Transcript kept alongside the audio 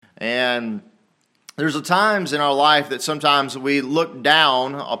And there's times in our life that sometimes we look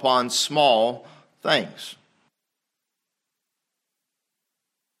down upon small things.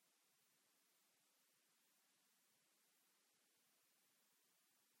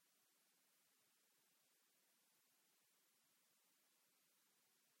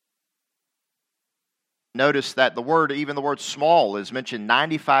 Notice that even the word small is mentioned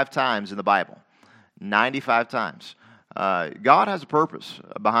 95 times in the Bible. 95 times. God has a purpose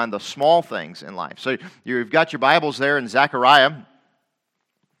behind the small things in life. So you've got your Bibles there in Zechariah.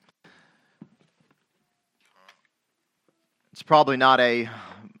 It's probably not a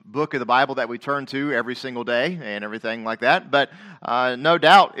book of the Bible that we turn to every single day and everything like that, but no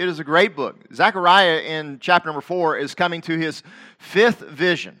doubt it is a great book. Zechariah in chapter number 4 is coming to his fifth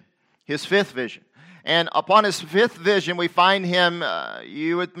vision. His fifth vision. And upon his fifth vision, we find him,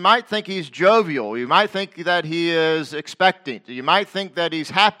 you might think he's jovial. You might think that he is expectant. You might think that he's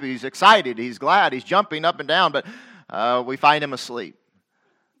happy, he's excited, he's glad, he's jumping up and down. But we find him asleep.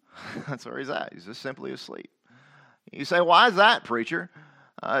 That's where he's at. He's just simply asleep. You say, why is that, preacher?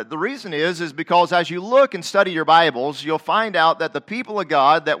 The reason is because as you look and study your Bibles, you'll find out that the people of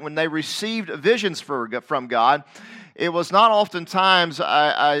God, that when they received visions from God, it was not oftentimes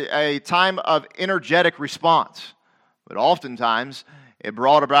a time of energetic response, but oftentimes it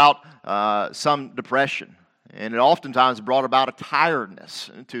brought about some depression, and it oftentimes brought about a tiredness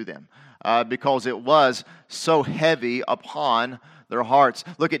to them because it was so heavy upon their hearts.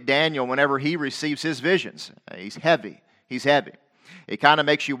 Look at Daniel whenever he receives his visions. He's heavy. He's heavy. It kind of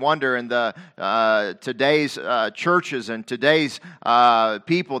makes you wonder in today's churches and today's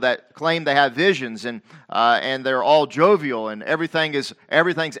people that claim they have visions and they're all jovial and everything's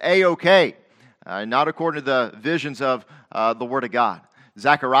A-okay. Not according to the visions of the Word of God.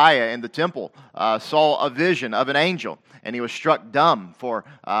 Zechariah in the temple saw a vision of an angel, and he was struck dumb for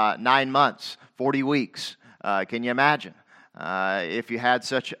 9 months, 40 weeks. Can you imagine? If you had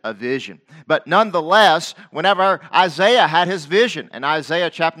such a vision. But nonetheless, whenever Isaiah had his vision, in Isaiah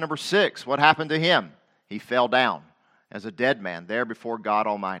chapter number 6, what happened to him? He fell down as a dead man there before God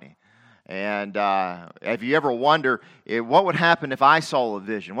Almighty. And have you ever wondered what would happen if I saw a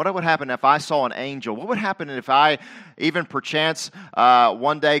vision? What would happen if I saw an angel? What would happen if I even perchance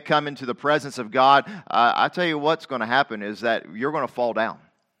one day come into the presence of God? I tell you what's going to happen is that you're going to fall down.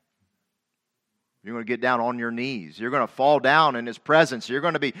 You're going to get down on your knees. You're going to fall down in His presence. You're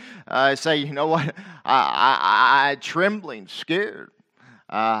going to be say, you know what? I trembling, scared.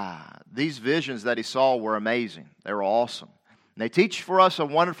 These visions that he saw were amazing. They were awesome. And they teach for us a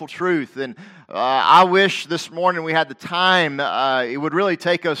wonderful truth. And I wish this morning we had the time. It would really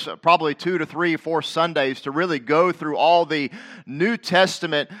take us probably 2 to 3 or 4 Sundays to really go through all the New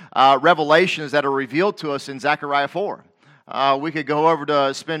Testament revelations that are revealed to us in Zechariah 4. We could go over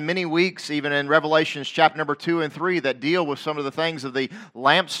to spend many weeks even in Revelations chapter number 2 and 3 that deal with some of the things of the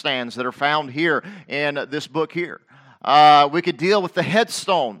lampstands that are found here in this book here. We could deal with the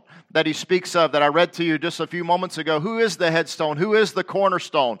headstone that he speaks of that I read to you just a few moments ago. Who is the headstone? Who is the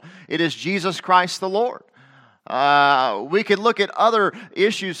cornerstone? It is Jesus Christ the Lord. We could look at other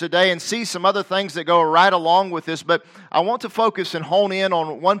issues today and see some other things that go right along with this, but I want to focus and hone in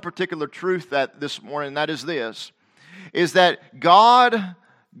on one particular truth that this morning, and that is this, is that God,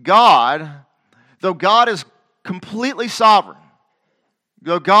 though God is completely sovereign,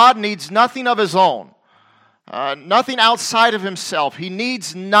 though God needs nothing of His own, nothing outside of Himself, He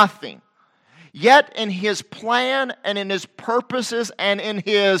needs nothing. Yet in His plan and in His purposes and in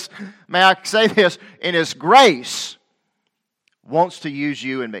His, may I say this, in His grace, wants to use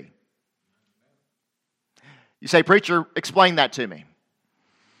you and me. You say, preacher, explain that to me.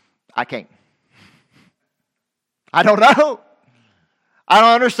 I can't. I don't know. I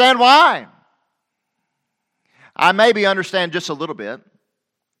don't understand why. I maybe understand just a little bit.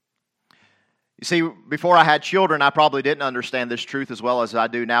 You see, before I had children, I probably didn't understand this truth as well as I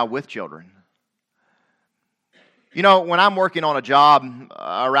do now with children. You know, when I'm working on a job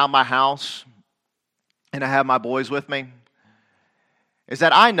around my house and I have my boys with me, is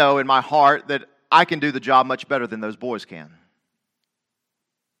that I know in my heart that I can do the job much better than those boys can.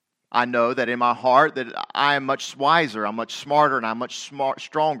 I know that in my heart that I am much wiser, I'm much smarter, and I'm much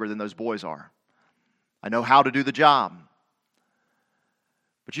stronger than those boys are. I know how to do the job.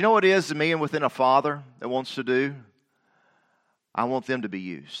 But you know what it is to me and within a father that wants to do? I want them to be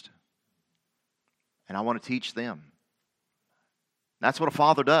used. And I want to teach them. That's what a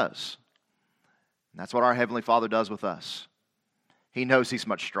father does. And that's what our Heavenly Father does with us. He knows He's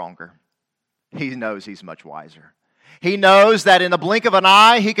much stronger. He knows He's much wiser. He knows that in the blink of an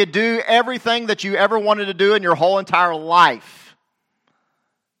eye, He could do everything that you ever wanted to do in your whole entire life.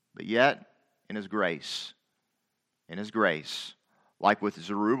 but yet in His grace, like with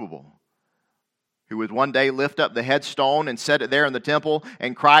Zerubbabel, who would one day lift up the headstone and set it there in the temple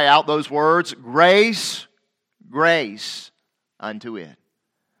and cry out those words, grace, grace unto it.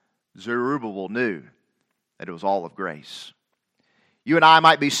 Zerubbabel knew that it was all of grace. You and I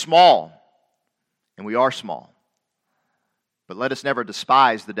might be small, and we are small, but let us never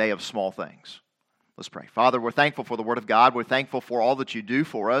despise the day of small things. Let's pray. Father, we're thankful for the Word of God. We're thankful for all that you do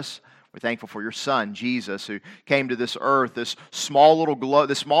for us. We're thankful for your Son, Jesus, who came to this earth, this small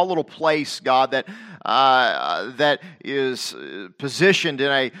little place, God, that is positioned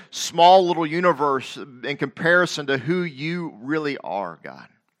in a small little universe in comparison to who you really are, God.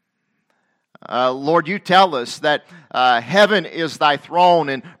 Lord, you tell us that heaven is thy throne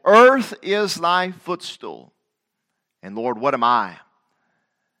and earth is thy footstool. And Lord, what am I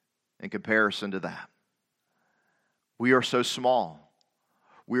in comparison to that? We are so small.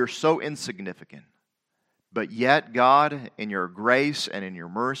 We are so insignificant. But yet, God, in your grace and in your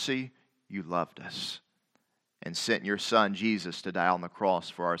mercy, you loved us and sent your Son, Jesus, to die on the cross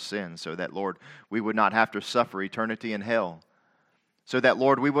for our sins so that, Lord, we would not have to suffer eternity in hell. So that,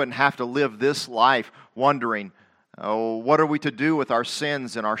 Lord, we wouldn't have to live this life wondering, oh, what are we to do with our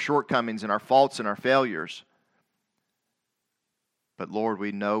sins and our shortcomings and our faults and our failures? But, Lord,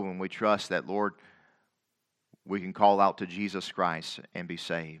 we know and we trust that, Lord, we can call out to Jesus Christ and be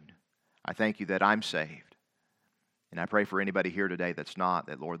saved. I thank you that I'm saved. And I pray for anybody here today that's not,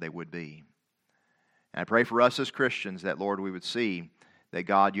 that, Lord, they would be. And I pray for us as Christians that, Lord, we would see that,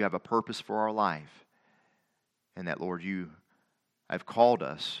 God, you have a purpose for our life. And that, Lord, you have called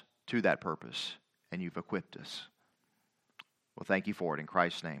us to that purpose and you've equipped us. Well, thank you for it. In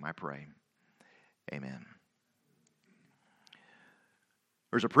Christ's name I pray. Amen.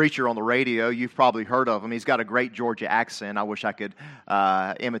 There's a preacher on the radio. You've probably heard of him. He's got a great Georgia accent. I wish I could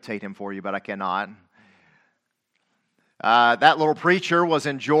imitate him for you, but I cannot. That little preacher was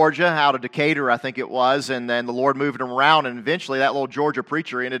in Georgia, out of Decatur, I think it was, and then the Lord moved him around, and eventually that little Georgia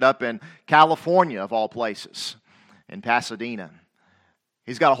preacher ended up in California, of all places, in Pasadena.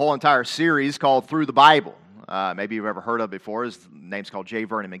 He's got a whole entire series called Through the Bible. Maybe you've ever heard of it before. His name's called J.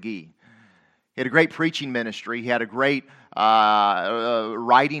 Vernon McGee. He had a great preaching ministry. He had a great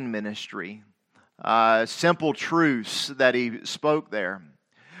writing ministry. Simple truths that he spoke there.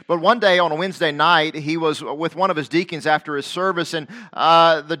 But one day on a Wednesday night, he was with one of his deacons after his service, and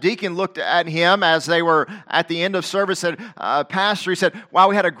the deacon looked at him as they were at the end of service and said, Pastor, he said, wow,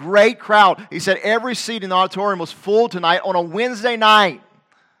 we had a great crowd. He said, every seat in the auditorium was full tonight on a Wednesday night.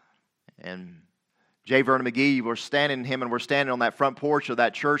 And J. Vernon McGee, we're standing on that front porch of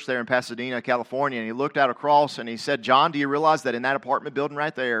that church there in Pasadena, California, and he looked out across and he said, John, do you realize that in that apartment building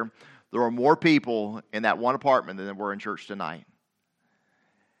right there, there are more people in that one apartment than there were in church tonight?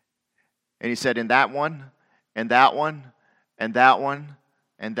 And he said, in that one, and that one, and that one,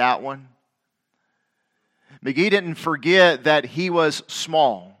 and that one. McGee didn't forget that he was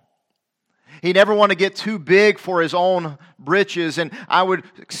small. He never wanted to get too big for his own britches. And I would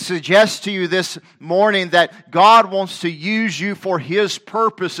suggest to you this morning that God wants to use you for His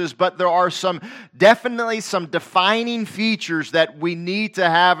purposes, but there are definitely some defining features that we need to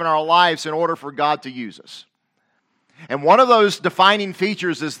have in our lives in order for God to use us. And one of those defining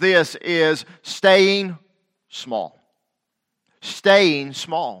features is staying small. Staying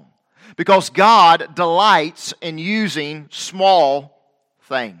small. Because God delights in using small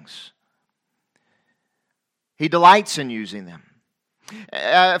things. He delights in using them.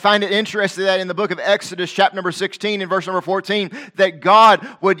 I find it interesting that in the book of Exodus, chapter number 16 and verse number 14, that God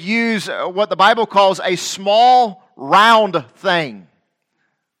would use what the Bible calls a small round thing.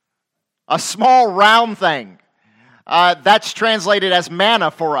 A small round thing. That's translated as manna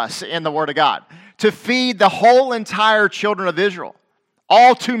for us in the Word of God. To feed the whole entire children of Israel.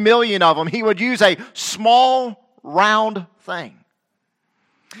 All 2 million of them. He would use a small round thing.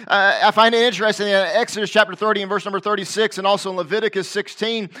 I find it interesting in Exodus chapter 30 and verse number 36 and also in Leviticus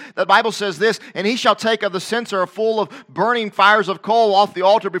 16, the Bible says this, and he shall take of the censer full of burning fires of coal off the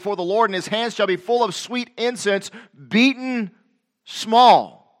altar before the Lord, and his hands shall be full of sweet incense, beaten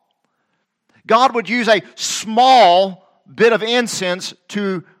small. God would use a small bit of incense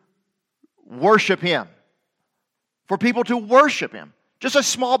to worship Him. For people to worship Him. Just a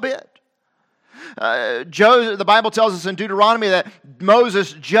small bit. The Bible tells us in Deuteronomy that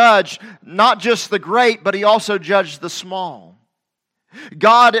Moses judged not just the great, but he also judged the small.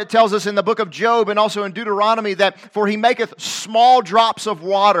 God, it tells us in the book of Job and also in Deuteronomy that for He maketh small drops of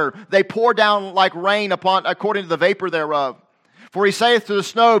water, they pour down like rain according to the vapor thereof. For he saith to the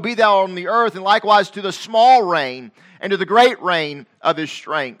snow, Be thou on the earth, and likewise to the small rain, and to the great rain of his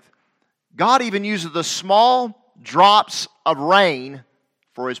strength. God even uses the small drops of rain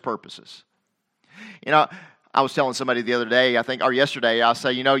for his purposes. You know, I was telling somebody the other day, or yesterday, I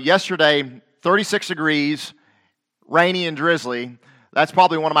say, yesterday, 36 degrees, rainy and drizzly, that's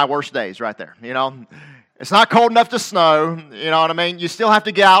probably one of my worst days right there, It's not cold enough to snow, you know what I mean? You still have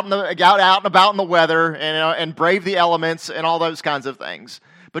to get out and about in the weather and brave the elements and all those kinds of things.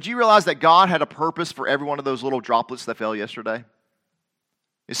 But you realize that God had a purpose for every one of those little droplets that fell yesterday?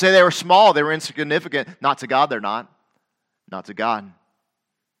 You say they were small, they were insignificant. Not to God, they're not. Not to God.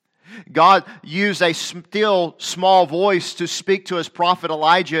 God used a still small voice to speak to his prophet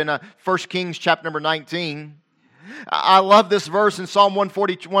Elijah in 1 Kings chapter number 19. I love this verse in Psalm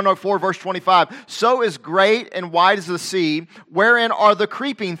 104, verse 25. So is great and wide as the sea, wherein are the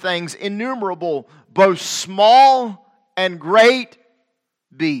creeping things innumerable, both small and great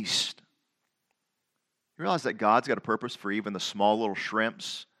beasts. You realize that God's got a purpose for even the small little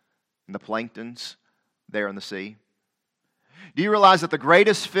shrimps and the planktons there in the sea? Do you realize that the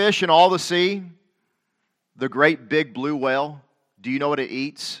greatest fish in all the sea, the great big blue whale, do you know what it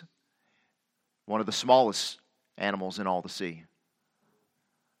eats? One of the smallest animals in all the sea.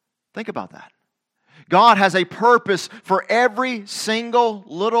 Think about that. God has a purpose for every single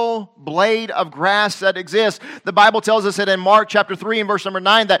little blade of grass that exists. The Bible tells us that in Mark chapter 3 and verse number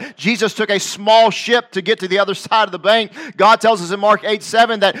 9 that Jesus took a small ship to get to the other side of the bank. God tells us in Mark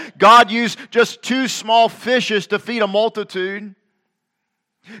 8:7 that God used just 2 small fishes to feed a multitude.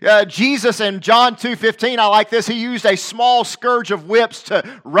 Jesus in John 2:15, I like this, he used a small scourge of whips to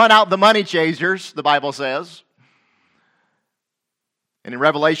run out the money chasers, the Bible says. And in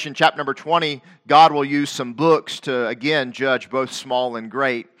Revelation chapter number 20, God will use some books to, again, judge both small and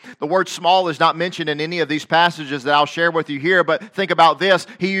great. The word small is not mentioned in any of these passages that I'll share with you here, but think about this.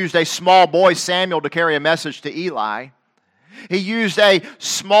 He used a small boy, Samuel, to carry a message to Eli. He used a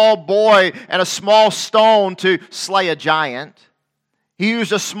small boy and a small stone to slay a giant. He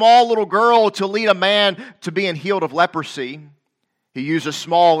used a small little girl to lead a man to being healed of leprosy. He used a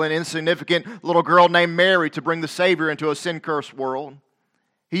small and insignificant little girl named Mary to bring the Savior into a sin-cursed world.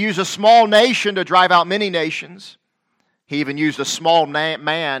 He used a small nation to drive out many nations. He even used a small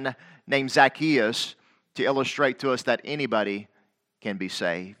man named Zacchaeus to illustrate to us that anybody can be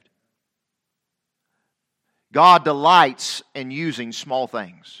saved. God delights in using small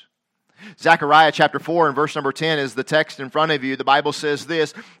things. Zechariah chapter 4 and verse number 10 is the text in front of you. The Bible says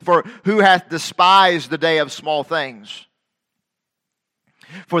this, For who hath despised the day of small things?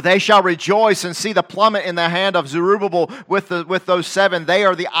 For they shall rejoice and see the plummet in the hand of Zerubbabel with those 7. They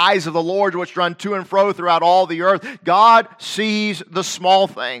are the eyes of the Lord which run to and fro throughout all the earth. God sees the small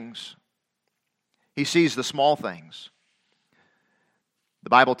things. He sees the small things. The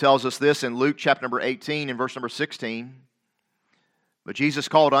Bible tells us this in Luke chapter number 18 and verse number 16. But Jesus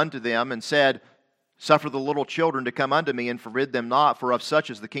called unto them and said, Suffer the little children to come unto me, and forbid them not, for of such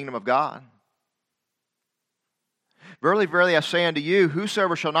is the kingdom of God. Verily, verily, I say unto you,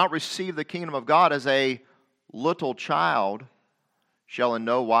 whosoever shall not receive the kingdom of God as a little child shall in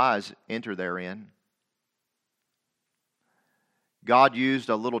no wise enter therein. God used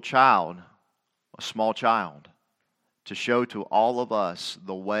a little child, a small child, to show to all of us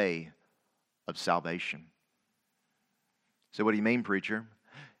the way of salvation. So what do you mean, preacher?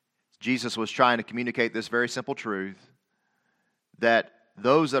 Jesus was trying to communicate this very simple truth, that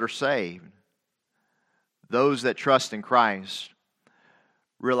those that are saved, those that trust in Christ,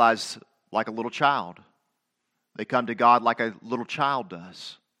 realize like a little child. They come to God like a little child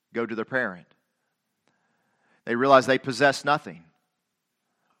does, go to their parent. They realize they possess nothing.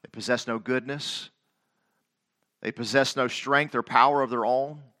 They possess no goodness. They possess no strength or power of their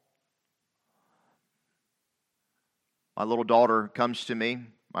own. My little daughter comes to me,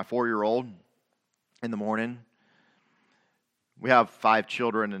 my 4-year-old, in the morning. We have 5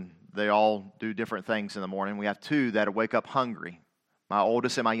 children, and they all do different things in the morning. We have 2 that wake up hungry, my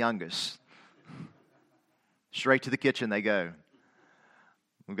oldest and my youngest. Straight to the kitchen they go.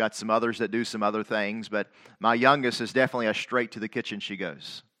 We've got some others that do some other things, but my youngest is definitely a straight to the kitchen she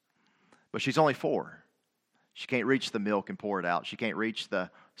goes. But she's only 4. She can't reach the milk and pour it out. She can't reach the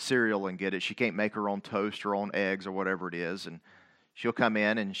cereal and get it. She can't make her own toast, her own eggs, or whatever it is. And she'll come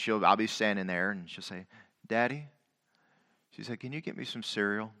in and I'll be standing there and she'll say, Daddy, she said, can you get me some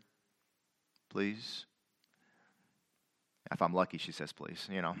cereal, please? If I'm lucky, she says, please,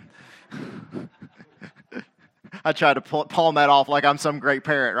 I try to palm that off like I'm some great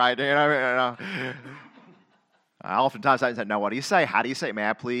parent, right? Oftentimes I say, no, what do you say? How do you say? May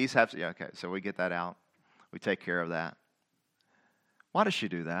I please have some? Yeah, okay, so we get that out. We take care of that. Why does she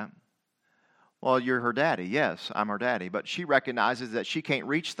do that? Well, you're her daddy. Yes, I'm her daddy. But she recognizes that she can't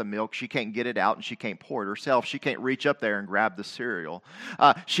reach the milk. She can't get it out, and she can't pour it herself. She can't reach up there and grab the cereal.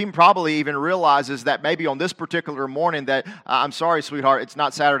 She probably even realizes that maybe on this particular morning that, I'm sorry, sweetheart, it's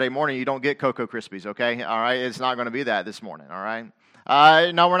not Saturday morning. You don't get Cocoa Krispies, okay? All right? It's not going to be that this morning, all right?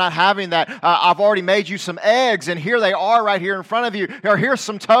 No, we're not having that. I've already made you some eggs, and here they are right here in front of you. Or here's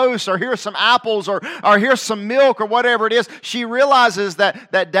some toast, or here's some apples, or here's some milk, or whatever it is. She realizes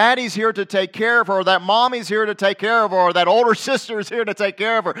that daddy's here to take care of her, or that mommy's here to take care of her, or that older sister's here to take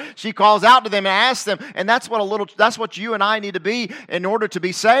care of her. She calls out to them and asks them, and that's what you and I need to be in order to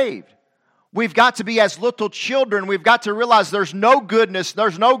be saved. We've got to be as little children. We've got to realize there's no goodness,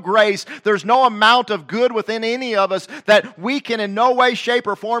 there's no grace, there's no amount of good within any of us that we can in no way, shape,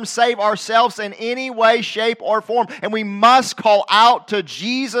 or form save ourselves in any way, shape, or form. And we must call out to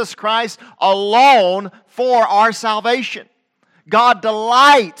Jesus Christ alone for our salvation. God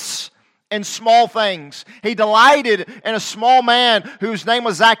delights in small things. He delighted in a small man whose name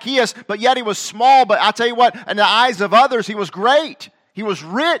was Zacchaeus, but yet he was small. But I tell you what, in the eyes of others, he was great. He was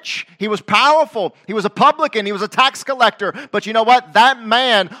rich. He was powerful. He was a publican. He was a tax collector. But you know what? That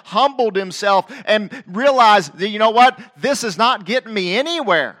man humbled himself and realized that, you know what? This is not getting me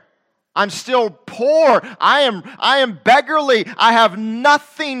anywhere. I'm still poor. I am beggarly. I have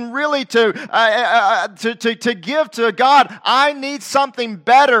nothing really to give to God. I need something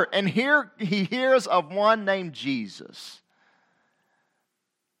better. And here he hears of one named Jesus.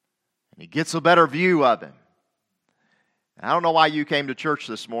 And he gets a better view of him. I don't know why you came to church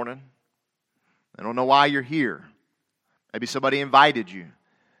this morning. I don't know why you're here. Maybe somebody invited you.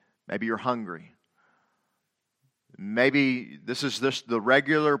 Maybe you're hungry. Maybe this is the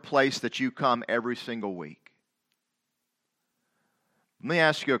regular place that you come every single week. Let me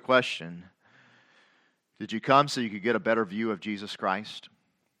ask you a question. Did you come so you could get a better view of Jesus Christ?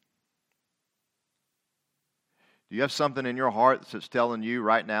 Do you have something in your heart that's telling you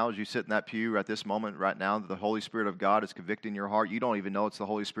right now as you sit in that pew at this moment right now that the Holy Spirit of God is convicting your heart? You don't even know it's the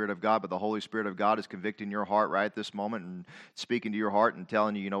Holy Spirit of God, but the Holy Spirit of God is convicting your heart right at this moment and speaking to your heart and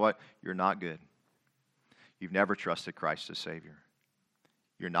telling you, you know what? You're not good. You've never trusted Christ as Savior.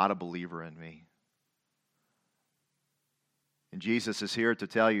 You're not a believer in me. And Jesus is here to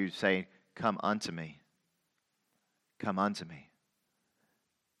tell you, say, come unto me. Come unto me.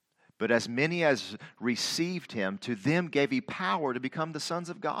 But as many as received him, to them gave he power to become the sons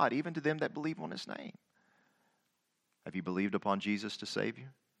of God, even to them that believe on his name. Have you believed upon Jesus to save you?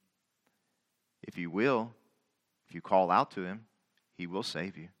 If you will, if you call out to him, he will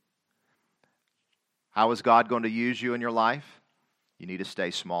save you. How is God going to use you in your life? You need to stay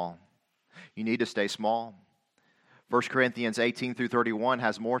small. You need to stay small. 1 Corinthians 18 through 31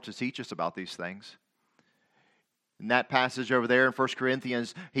 has more to teach us about these things. In that passage over there in 1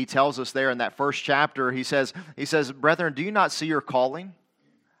 Corinthians, he tells us there in that first chapter, he says, brethren, do you not see your calling?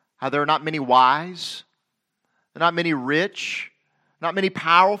 How there are not many wise, there are not many rich, not many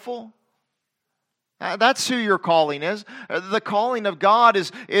powerful. That's who your calling is. The calling of God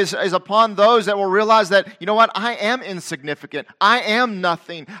is upon those that will realize that, you know what, I am insignificant. I am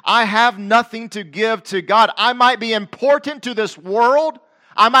nothing. I have nothing to give to God. I might be important to this world.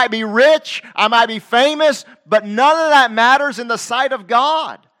 I might be rich, I might be famous, but none of that matters in the sight of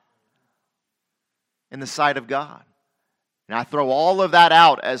God. In the sight of God. And I throw all of that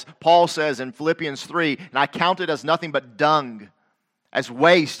out, as Paul says in Philippians 3, and I count it as nothing but dung, as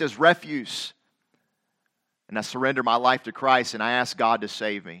waste, as refuse. And I surrender my life to Christ, and I ask God to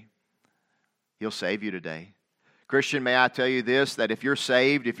save me. He'll save you today. Christian, may I tell you this, that if you're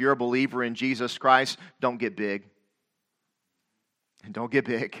saved, if you're a believer in Jesus Christ, don't get big. And don't get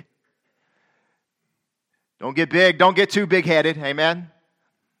big. Don't get big. Don't get too big-headed. Amen.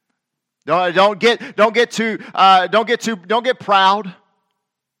 Don't get proud.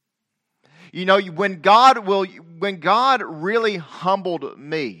 You know, when God really humbled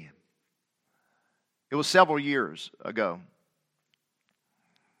me, it was several years ago.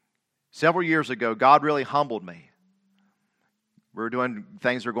 Several years ago, God really humbled me.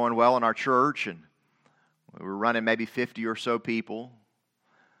 Things were going well in our church, and we were running maybe 50 or so people.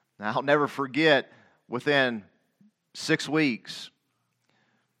 Now, I'll never forget, within 6 weeks,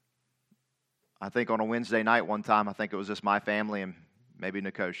 I think on a Wednesday night one time, I think it was just my family and maybe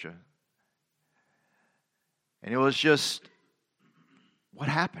Nicosia. And it was just, what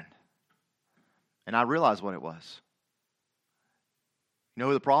happened? And I realized what it was. You know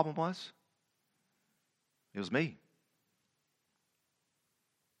who the problem was? It was me.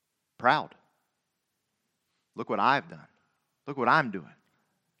 Proud. Look what I've done. Look what I'm doing.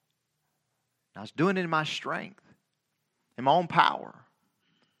 I was doing it in my strength, in my own power.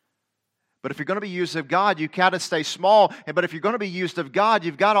 But if you're going to be used of God, you've got to stay small. But if you're going to be used of God,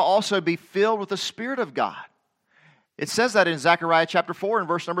 you've got to also be filled with the Spirit of God. It says that in Zechariah chapter 4 and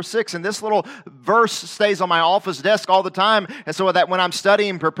verse number 6. And this little verse stays on my office desk all the time. And so that when I'm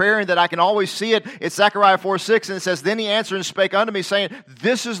studying and preparing, that I can always see it. It's Zechariah 4:6. And it says, Then he answered and spake unto me, saying,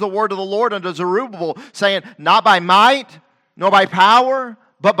 This is the word of the Lord unto Zerubbabel, saying, Not by might, nor by power,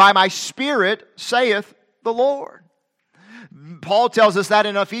 but by my Spirit, saith the Lord. Paul tells us that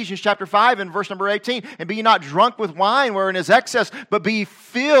in Ephesians chapter 5 and verse number 18. And be ye not drunk with wine wherein is excess, but be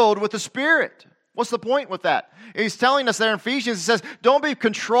filled with the Spirit. What's the point with that? He's telling us there in Ephesians, he says, don't be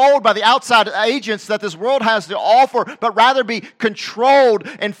controlled by the outside agents that this world has to offer, but rather be controlled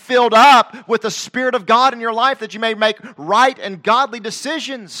and filled up with the Spirit of God in your life, that you may make right and godly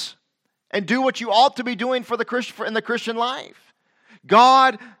decisions and do what you ought to be doing in the Christian life.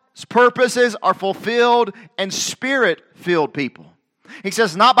 God's purposes are fulfilled and Spirit-filled people. He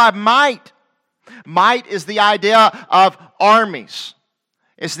says, not by might. Might is the idea of armies.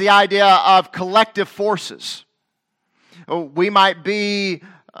 It's the idea of collective forces. We might be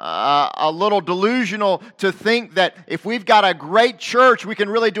a little delusional to think that if we've got a great church, we can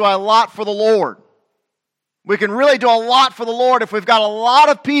really do a lot for the Lord. We can really do a lot for the Lord. If we've got a lot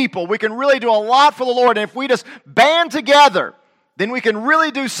of people, we can really do a lot for the Lord. And if we just band together, then we can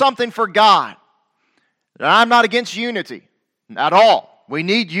really do something for God. And I'm not against unity at all. We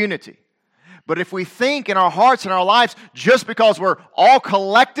need unity. But if we think in our hearts and our lives, just because we're all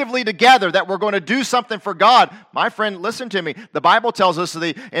collectively together, that we're going to do something for God, my friend, listen to me. The Bible tells us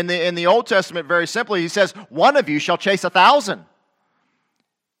in the Old Testament very simply, He says, one of you shall chase 1,000.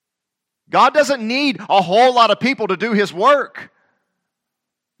 God doesn't need a whole lot of people to do His work,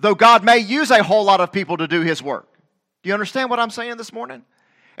 though God may use a whole lot of people to do His work. Do you understand what I'm saying this morning?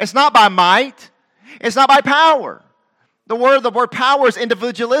 It's not by might. It's not by power. The word power is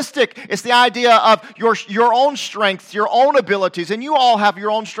individualistic. It's the idea of your own strengths, your own abilities, and you all have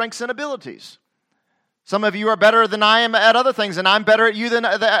your own strengths and abilities. Some of you are better than I am at other things, and I'm better at you than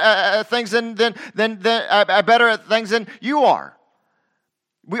better at things than you are.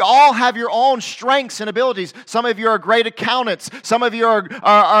 We all have your own strengths and abilities. Some of you are great accountants. Some of you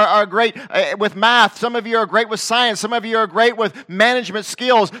are great with math. Some of you are great with science. Some of you are great with management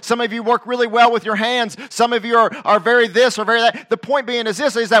skills. Some of you work really well with your hands. Some of you are very this or very that. The point being is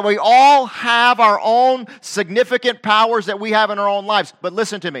that we all have our own significant powers that we have in our own lives. But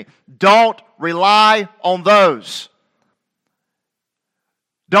listen to me. Don't rely on those.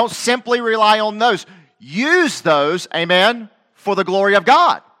 Don't simply rely on those. Use those, amen, for the glory of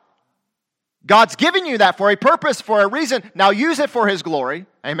God. God's given you that for a purpose, for a reason. Now use it for His glory.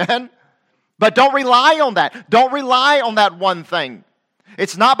 Amen? But don't rely on that. Don't rely on that one thing.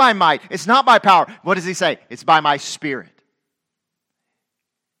 It's not by might. It's not by power. What does He say? It's by my Spirit.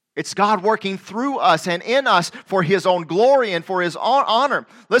 It's God working through us and in us for His own glory and for His honor.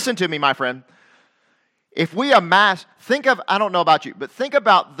 Listen to me, my friend. If we amass, I don't know about you, but think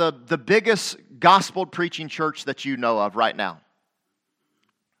about the biggest gospel preaching church that you know of right now.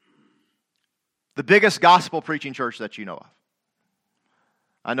 The biggest gospel preaching church that you know of.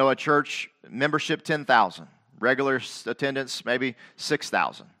 I know a church, membership 10,000. Regular attendance maybe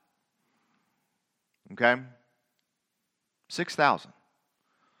 6,000. Okay? 6,000.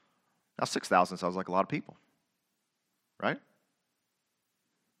 Now 6,000 sounds like a lot of people. Right?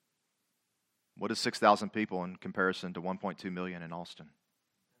 What is 6,000 people in comparison to 1.2 million in Austin?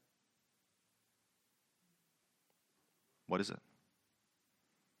 What is it?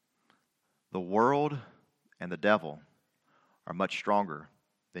 The world and the devil are much stronger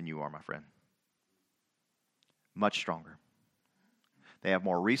than you are, my friend. Much stronger. They have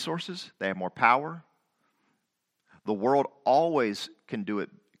more resources. They have more power. The world always can do it,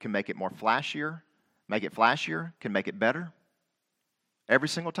 can make it more flashier, can make it better. Every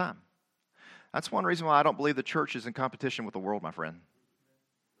single time. That's one reason why I don't believe the church is in competition with the world, my friend.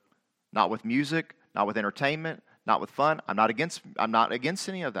 Not with music, not with entertainment, not with fun. I'm not against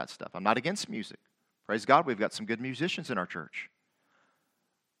any of that stuff. I'm not against music. Praise God, we've got some good musicians in our church.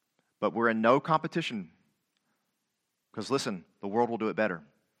 But we're in no competition. Because listen, the world will do it better.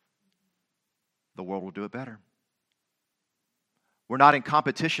 The world will do it better. We're not in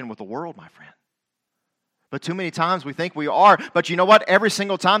competition with the world, my friend. But too many times we think we are. But you know what? Every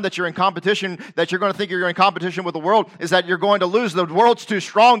single time that you're in competition, that you're going to think you're in competition with the world, is that you're going to lose. The world's too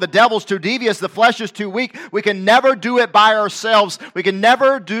strong. The devil's too devious. The flesh is too weak. We can never do it by ourselves. We can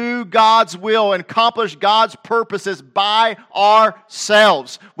never do God's will and accomplish God's purposes by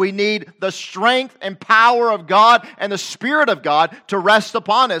ourselves. We need the strength and power of God and the Spirit of God to rest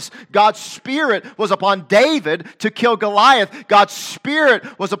upon us. God's Spirit was upon David to kill Goliath. God's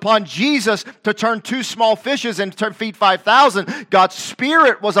Spirit was upon Jesus to turn two small fishes and to feed 5,000. God's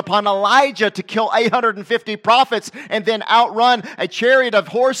Spirit was upon Elijah to kill 850 prophets and then outrun a chariot of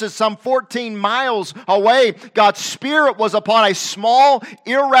horses some 14 miles away. God's Spirit was upon a small,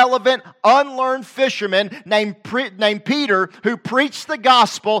 irrelevant, unlearned fisherman named Peter, who preached the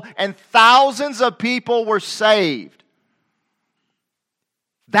gospel and thousands of people were saved.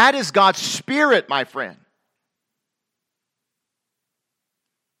 That is God's Spirit, my friend.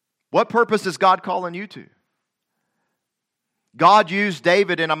 What purpose is God calling you to? God used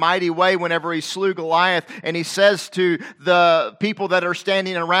David in a mighty way whenever he slew Goliath, and he says to the people that are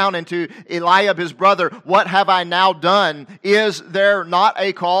standing around and to Eliab his brother, "What have I now done? Is there not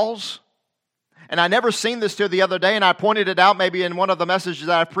a cause?" And I never seen this till the other day, and I pointed it out maybe in one of the messages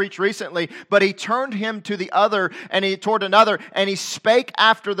that I preached recently. But he turned him to the other, and he toward another, and he spake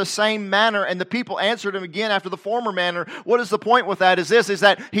after the same manner, and the people answered him again after the former manner. What is the point with that? Is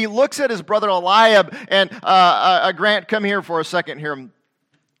that he looks at his brother Eliab, and Grant, come here for a second here.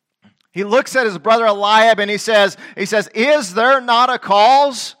 He looks at his brother Eliab, and he says, "Is there not a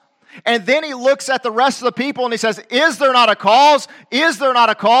cause?" And then he looks at the rest of the people and he says, "Is there not a cause? Is there not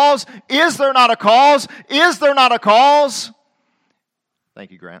a cause? Is there not a cause? Is there not a cause?"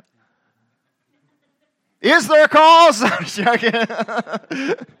 Thank you, Grant. Is there a cause? I'm joking.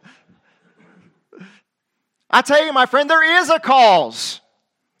 I tell you, my friend, there is a cause.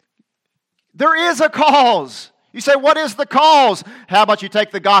 There is a cause. You say, what is the cause? How about you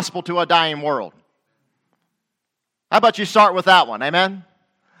take the gospel to a dying world? How about you start with that one? Amen?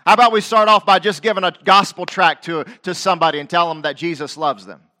 How about we start off by just giving a gospel tract to somebody and tell them that Jesus loves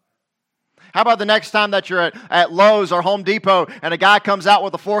them? How about the next time that you're at Lowe's or Home Depot and a guy comes out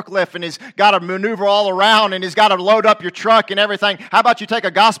with a forklift and he's got to maneuver all around and he's got to load up your truck and everything? How about you take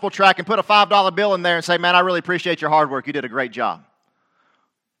a gospel tract and put a $5 bill in there and say, "Man, I really appreciate your hard work. You did a great job."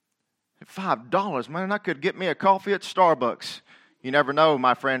 $5, man, that could get me a coffee at Starbucks. You never know,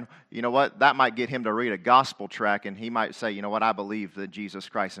 my friend. You know what? That might get him to read a gospel tract, and he might say, "You know what? I believe that Jesus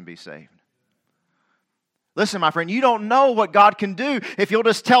Christ and be saved." Listen, my friend, you don't know what God can do if you'll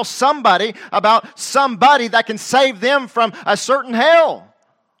just tell somebody about somebody that can save them from a certain hell.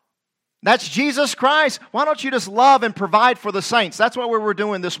 That's Jesus Christ. Why don't you just love and provide for the saints? That's what we were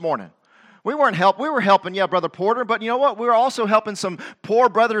doing this morning. We were helping, Brother Porter, but you know what? We were also helping some poor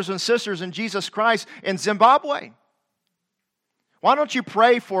brothers and sisters in Jesus Christ in Zimbabwe. Why don't you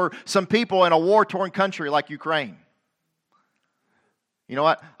pray for some people in a war-torn country like Ukraine? You know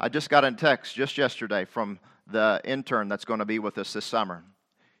what? I just got a text just yesterday from the intern that's going to be with us this summer.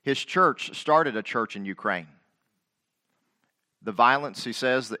 His church started a church in Ukraine. The violence, he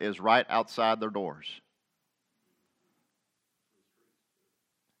says, is right outside their doors.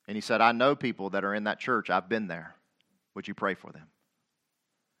 And he said, "I know people that are in that church. I've been there. Would you pray for them?"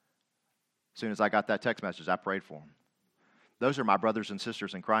 As soon as I got that text message, I prayed for them. Those are my brothers and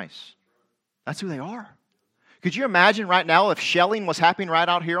sisters in Christ. That's who they are. Could you imagine right now if shelling was happening right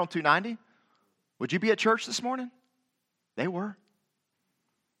out here on 290? Would you be at church this morning? They were.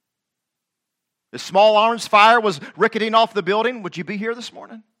 If small arms fire was ricketing off the building, would you be here this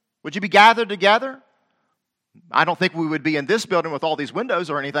morning? Would you be gathered together? I don't think we would be in this building with all these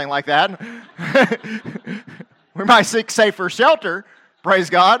windows or anything like that. We might seek safer shelter, praise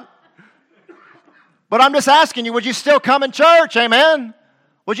God. But I'm just asking you, would you still come in church? Amen?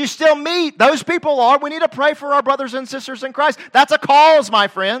 Would you still meet? Those people are. We need to pray for our brothers and sisters in Christ. That's a cause, my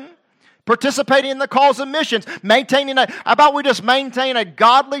friend. Participating in the cause of missions. How about we just maintain a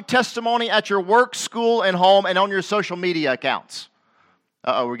godly testimony at your work, school, and home and on your social media accounts?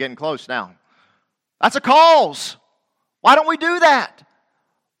 We're getting close now. That's a cause. Why don't we do that?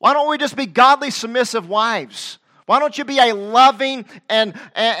 Why don't we just be godly, submissive wives? Why don't you be a loving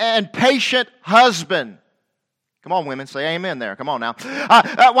and patient husband? Come on, women, say amen there. Come on now.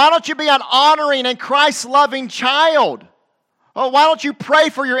 Why don't you be an honoring and Christ-loving child? Oh, why don't you pray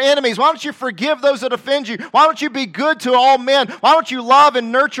for your enemies? Why don't you forgive those that offend you? Why don't you be good to all men? Why don't you love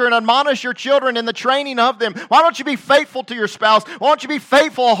and nurture and admonish your children in the training of them? Why don't you be faithful to your spouse? Why don't you be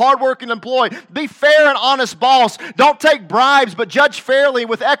faithful, a hardworking employee? Be fair and honest boss. Don't take bribes, but judge fairly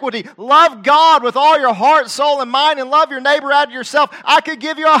with equity. Love God with all your heart, soul, and mind, and love your neighbor out of yourself. I could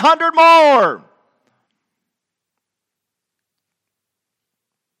give you 100 more.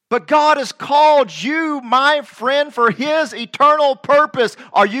 But God has called you, my friend, for His eternal purpose.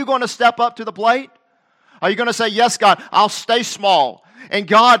 Are you going to step up to the plate? Are you going to say, yes, God, I'll stay small. And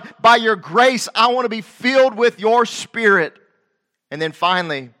God, by your grace, I want to be filled with your Spirit. And then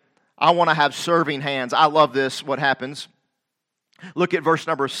finally, I want to have serving hands. I love this, what happens. Look at verse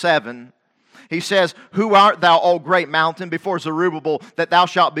number 7. He says, who art thou, O great mountain, before Zerubbabel, that thou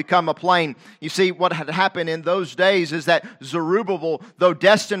shalt become a plain? You see, what had happened in those days is that Zerubbabel, though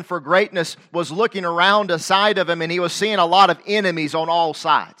destined for greatness, was looking around aside of him, and he was seeing a lot of enemies on all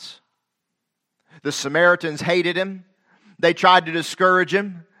sides. The Samaritans hated him. They tried to discourage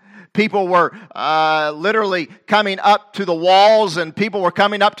him. People were literally coming up to the walls, and people were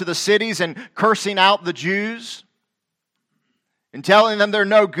coming up to the cities and cursing out the Jews and telling them they're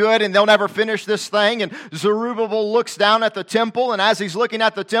no good and they'll never finish this thing. And Zerubbabel looks down at the temple, and as he's looking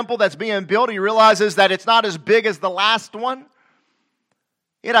at the temple that's being built, he realizes that it's not as big as the last one.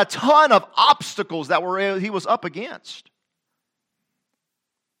 He had a ton of obstacles that he was up against.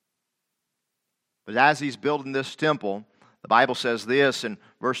 But as he's building this temple, the Bible says this in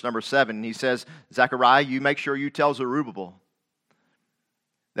verse number 7. He says, Zechariah, you make sure you tell Zerubbabel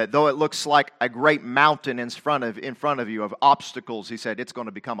that though it looks like a great mountain in front of you of obstacles, he said, it's going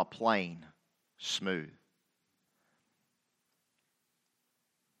to become a plain, smooth.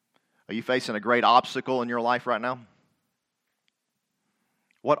 Are you facing a great obstacle in your life right now?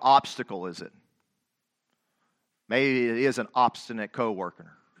 What obstacle is it? Maybe it is an obstinate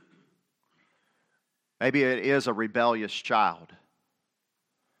coworker. Maybe it is a rebellious child.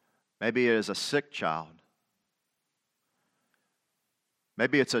 Maybe it is a sick child.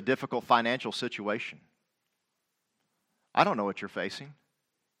 Maybe it's a difficult financial situation. I don't know what you're facing.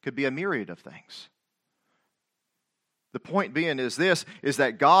 It could be a myriad of things. The point being is this, is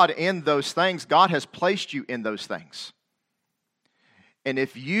that God in those things, God has placed you in those things. And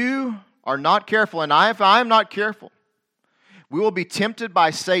if you are not careful, and if I am not careful, we will be tempted by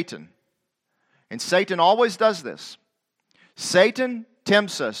Satan. And Satan always does this. Satan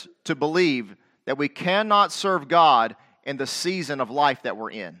tempts us to believe that we cannot serve God in the season of life that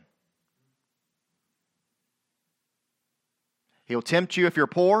we're in. He'll tempt you if you're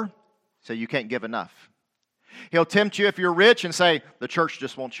poor, say you can't give enough. He'll tempt you if you're rich and say the church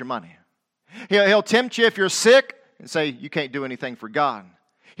just wants your money. He'll tempt you if you're sick and say you can't do anything for God.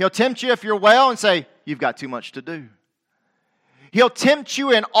 He'll tempt you if you're well and say you've got too much to do. He'll tempt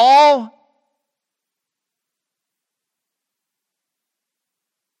you in all